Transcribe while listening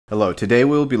Hello, today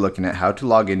we will be looking at how to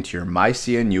log into your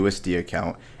MYCNUSD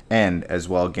account and as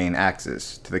well gain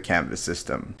access to the Canvas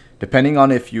system. Depending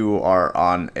on if you are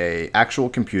on an actual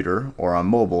computer or on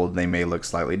mobile, they may look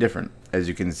slightly different. As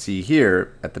you can see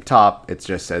here at the top, it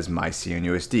just says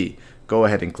MYCNUSD. Go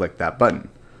ahead and click that button.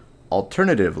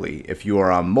 Alternatively, if you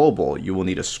are on mobile, you will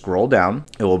need to scroll down.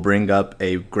 It will bring up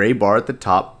a gray bar at the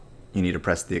top. You need to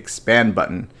press the expand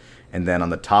button, and then on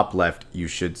the top left you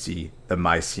should see the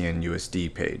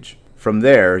MYCNUSD page. From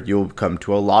there you'll come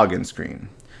to a login screen.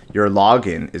 Your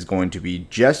login is going to be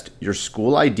just your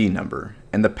school ID number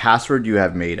and the password you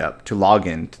have made up to log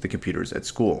in to the computers at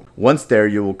school. Once there,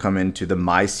 you will come into the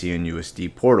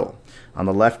MYCNUSD portal. On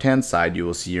the left hand side you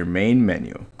will see your main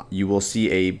menu. You will see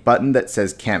a button that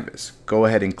says Canvas. Go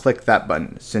ahead and click that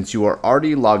button. Since you are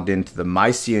already logged into the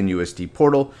MYCNUSD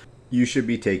portal, you should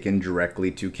be taken directly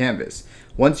to Canvas.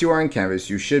 Once you are in Canvas,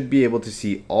 you should be able to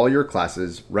see all your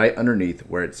classes right underneath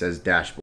where it says dashboard.